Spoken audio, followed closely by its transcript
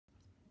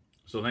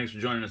So thanks for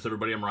joining us,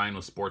 everybody. I'm Ryan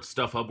with Sports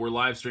Stuff Hub. We're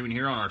live streaming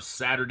here on our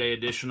Saturday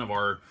edition of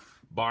our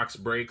box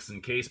breaks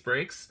and case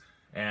breaks.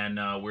 And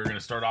we're going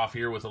to start off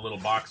here with a little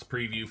box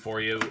preview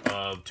for you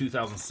of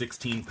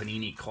 2016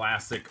 Panini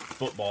Classic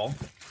Football.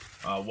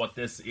 What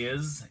this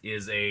is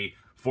a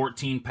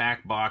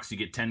 14-pack box. You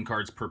get 10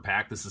 cards per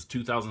pack. This is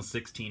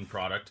 2016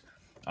 product.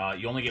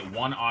 You only get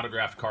one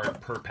autographed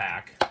card per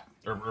pack,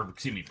 or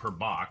excuse me, per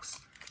box.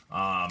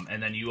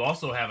 And then you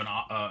also have an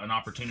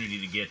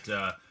opportunity to get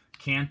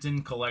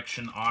Canton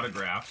Collection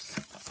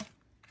autographs.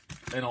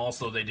 And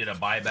also they did a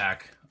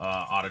buyback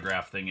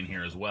autograph thing in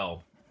here as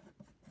well.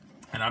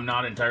 And I'm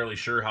not entirely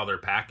sure how they're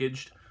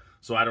packaged,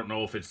 so I don't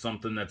know if it's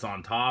something that's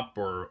on top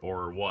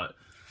or what.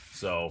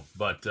 So,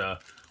 but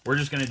we're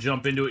just going to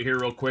jump into it here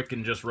real quick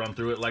and just run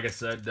through it. Like I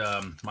said,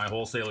 my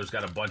wholesaler's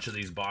got a bunch of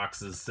these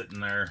boxes sitting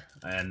there,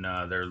 and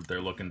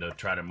they're looking to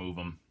try to move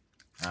them.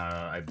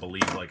 I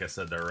believe, like I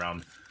said, they're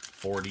around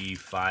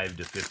 45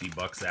 to 50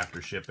 bucks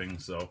after shipping,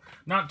 so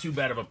not too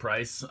bad of a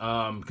price,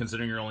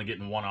 considering you're only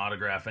getting one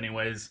autograph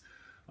anyways.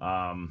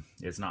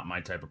 It's not my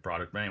type of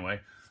product, but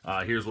anyway,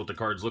 here's what the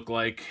cards look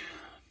like.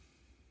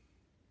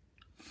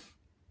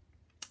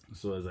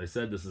 So as I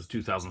said, this is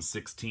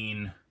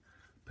 2016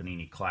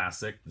 Panini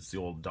Classic. It's the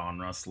old Don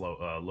Russ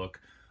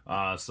look.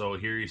 So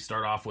here you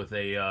start off with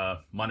a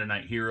Monday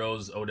Night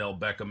Heroes Odell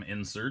Beckham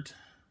insert,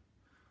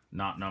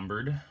 not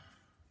numbered.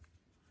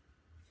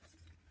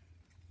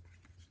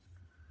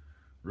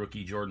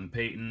 Rookie Jordan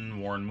Payton,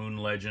 Warren Moon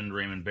legend,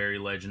 Raymond Berry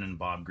legend, and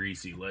Bob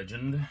Greasy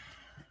legend.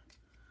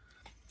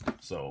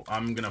 So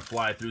I'm gonna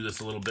fly through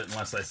this a little bit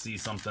unless I see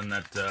something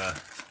that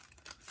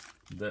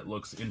that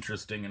looks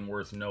interesting and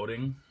worth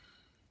noting.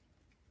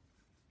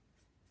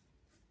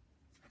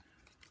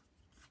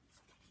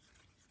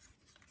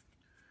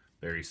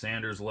 Barry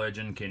Sanders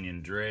legend,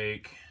 Kenyon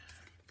Drake,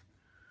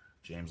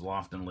 James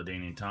Lofton,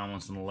 LaDainian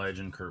Tomlinson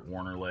legend, Kurt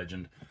Warner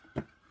legend.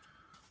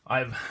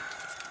 I've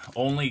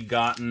only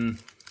gotten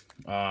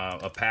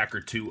a pack or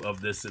two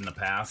of this in the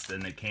past,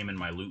 and it came in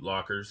my loot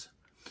lockers,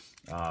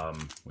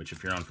 which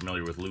if you're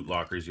unfamiliar with loot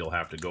lockers, you'll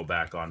have to go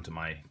back onto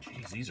my,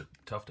 geez, these are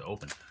tough to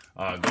open,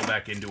 go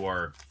back into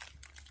our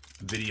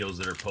videos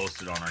that are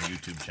posted on our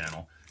YouTube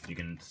channel. You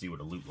can see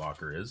what a loot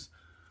locker is.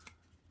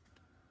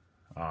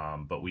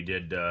 But we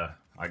did,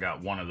 I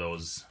got one of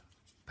those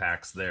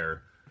packs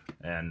there,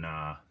 and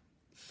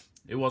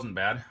it wasn't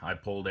bad. I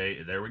pulled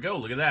a, there we go,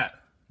 look at that,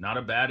 not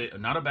a bad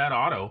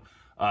auto.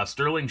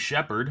 Sterling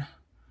Shepard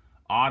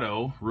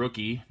auto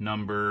rookie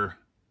number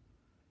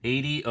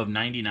 80 of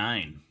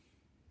 99.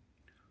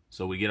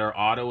 So we get our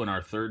auto in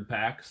our third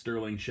pack,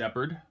 Sterling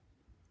Shepard.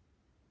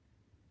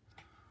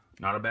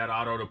 Not a bad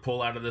auto to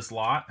pull out of this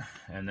lot.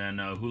 And then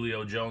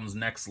Julio Jones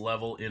next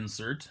level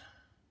insert.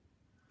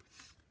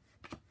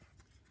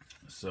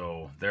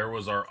 So there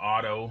was our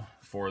auto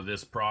for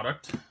this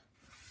product.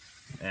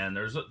 And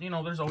there's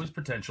there's always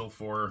potential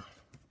for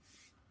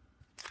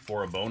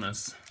a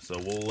bonus. So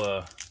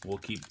we'll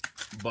keep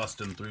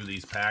busting through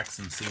these packs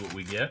and see what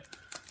we get.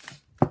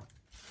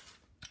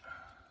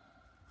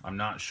 I'm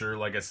not sure,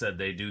 like I said,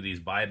 they do these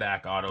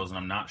buyback autos, and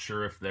I'm not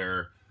sure if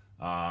they're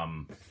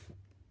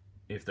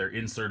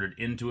inserted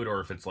into it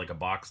or if it's like a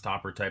box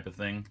topper type of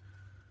thing.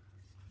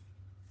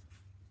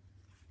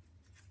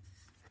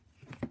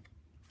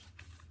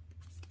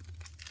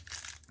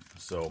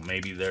 So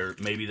maybe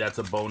that's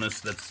a bonus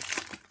that's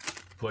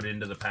put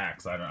into the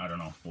packs. I don't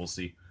know. We'll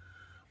see.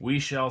 We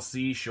shall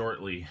see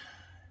shortly.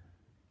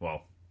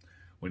 Well,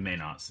 we may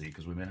not see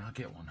because we may not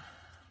get one.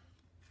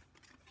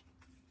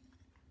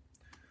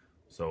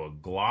 So a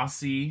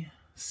glossy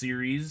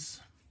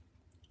series,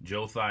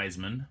 Joe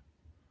Theismann,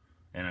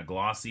 and a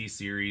glossy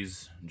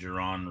series,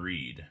 Jerron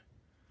Reed.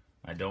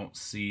 I don't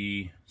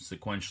see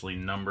sequential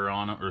number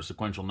on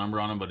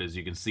them, but as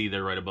you can see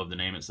there right above the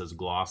name, it says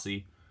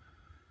glossy.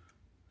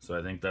 So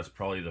I think that's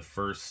probably the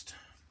first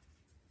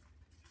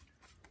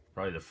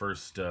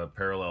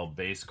parallel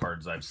base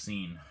cards I've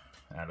seen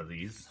out of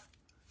these.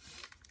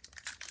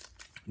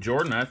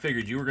 Jordan, I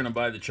figured you were going to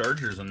buy the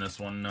Chargers in this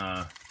one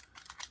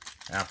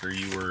after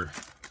you were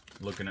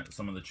looking at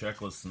some of the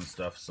checklists and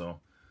stuff. So,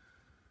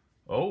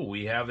 oh,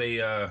 we have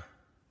a,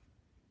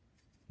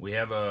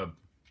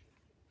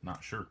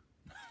 not sure.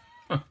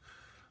 I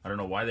don't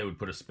know why they would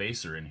put a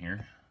spacer in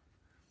here,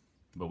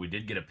 but we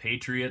did get a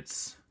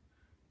Patriots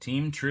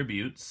Team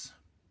Tributes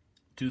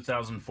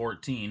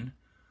 2014.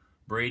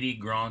 Brady,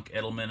 Gronk,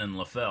 Edelman, and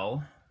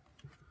LaFell.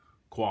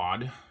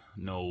 Quad.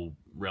 No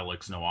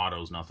relics, no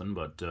autos, nothing,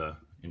 but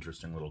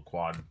interesting little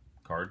quad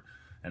card.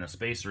 And a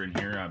spacer in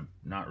here. I'm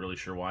not really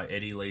sure why.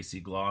 Eddie Lacy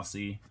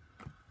Glossy.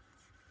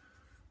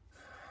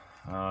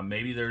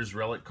 Maybe there's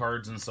relic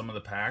cards in some of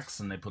the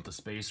packs, and they put the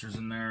spacers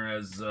in there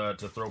as to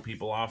throw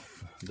people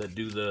off that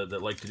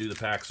like to do the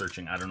pack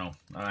searching. I don't know.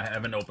 I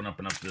haven't opened up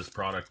enough of this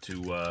product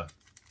to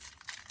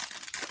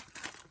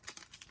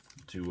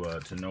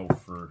know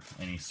for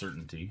any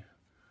certainty.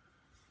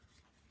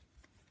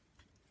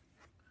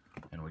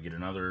 And we get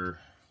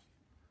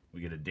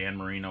a Dan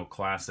Marino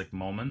Classic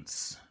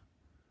Moments.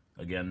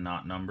 Again,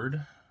 not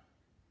numbered.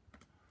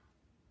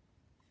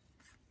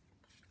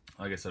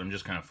 like I said, I'm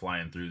just kind of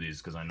flying through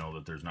these because I know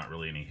that there's not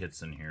really any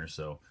hits in here.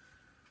 So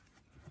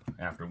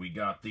after we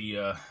got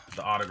the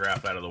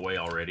autograph out of the way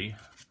already,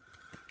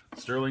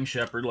 Sterling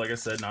Shepard, like I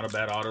said, not a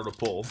bad auto to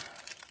pull.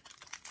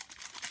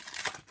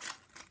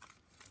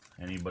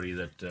 Anybody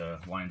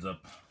that lines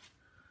up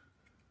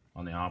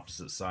on the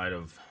opposite side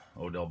of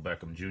Odell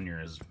Beckham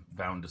Jr. is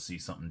bound to see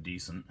something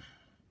decent.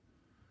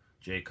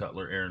 Jay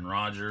Cutler, Aaron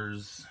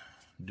Rodgers,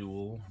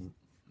 duel,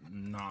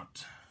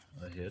 not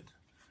a hit.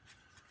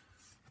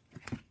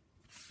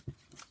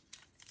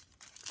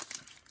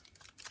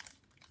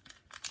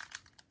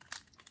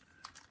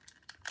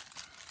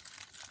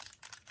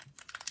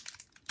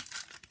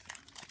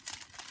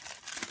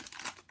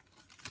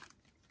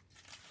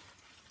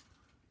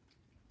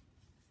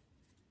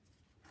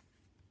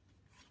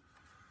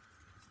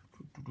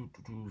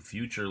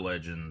 Future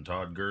legend,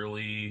 Todd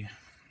Gurley.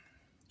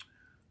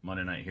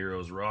 Monday Night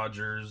Heroes,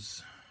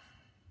 Rodgers.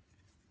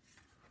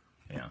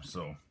 Yeah,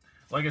 so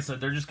like I said,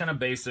 they're just kind of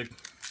basic,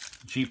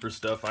 cheaper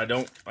stuff. I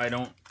don't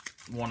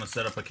want to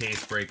set up a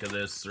case break of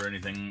this or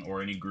anything,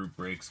 or any group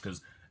breaks,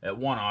 because at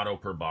one auto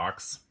per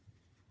box,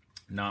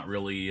 not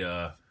really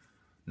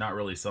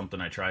something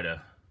I try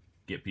to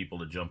get people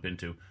to jump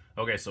into.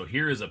 Okay, so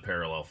here is a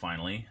parallel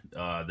finally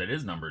that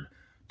is numbered.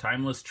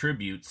 Timeless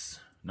Tributes,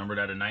 numbered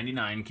out of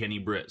 99, Kenny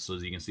Britt. So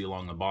as you can see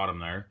along the bottom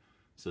there,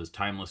 it says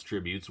Timeless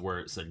Tributes, where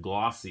it said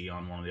Glossy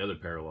on one of the other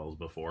parallels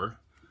before.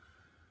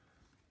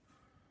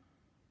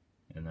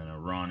 And then a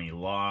Ronnie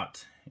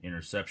Lott,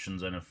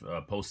 interceptions and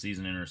a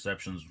postseason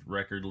interceptions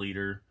record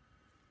leader.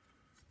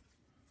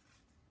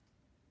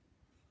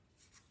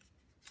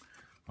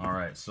 All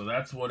right, so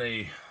that's what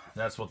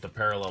the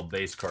parallel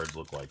base cards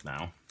look like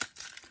now.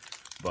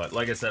 But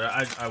like I said,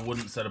 I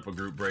wouldn't set up a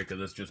group break of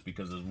this just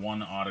because there's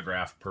one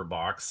autograph per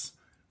box.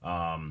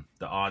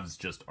 The odds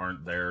just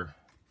aren't there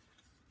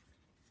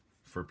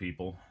for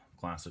people.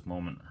 Classic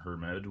moment,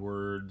 Herm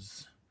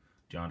Edwards,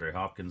 DeAndre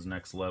Hopkins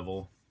next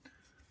level.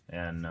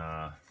 And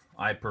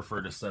I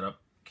prefer to set up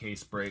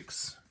case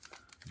breaks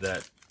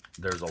that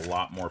there's a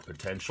lot more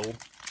potential,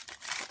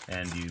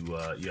 and you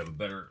have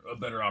a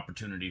better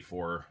opportunity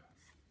for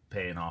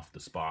paying off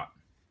the spot.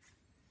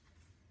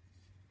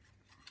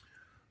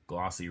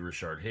 Glossy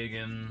Rashard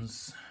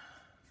Higgins.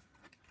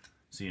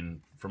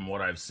 Seeing from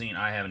what I've seen,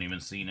 I haven't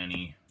even seen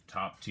any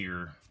top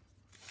tier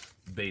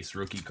base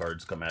rookie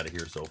cards come out of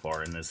here so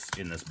far in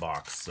this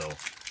box. So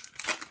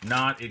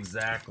not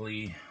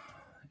exactly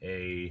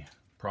a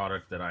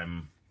product that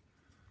I'm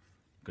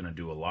gonna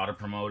do a lot of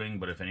promoting,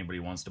 but if anybody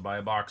wants to buy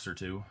a box or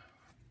two,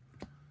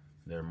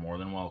 they're more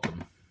than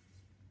welcome.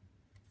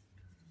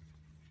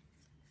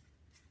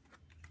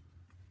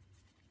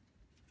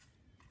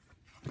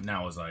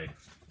 Now as I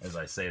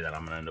say that,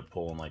 I'm gonna end up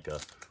pulling like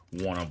a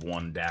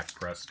 1-of-1 Dak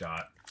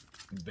Prescott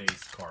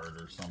base card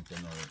or something,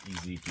 or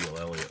Ezekiel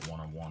Elliott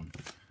 1-of-1,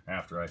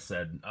 after I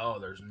said, oh,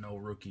 there's no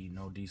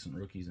decent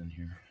rookies in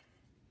here.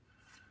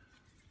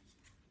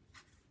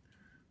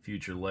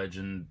 Future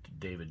legend,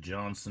 David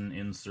Johnson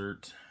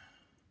insert.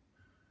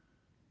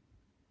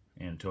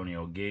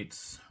 Antonio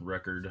Gates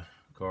record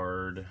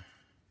card.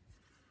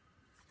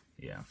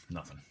 Yeah,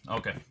 nothing.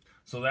 Okay,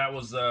 so that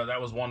was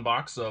one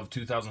box of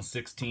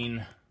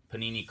 2016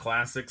 Panini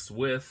Classics,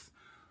 with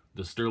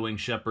the Sterling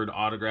Shepard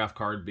autograph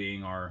card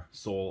being our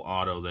sole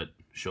auto that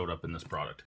showed up in this product.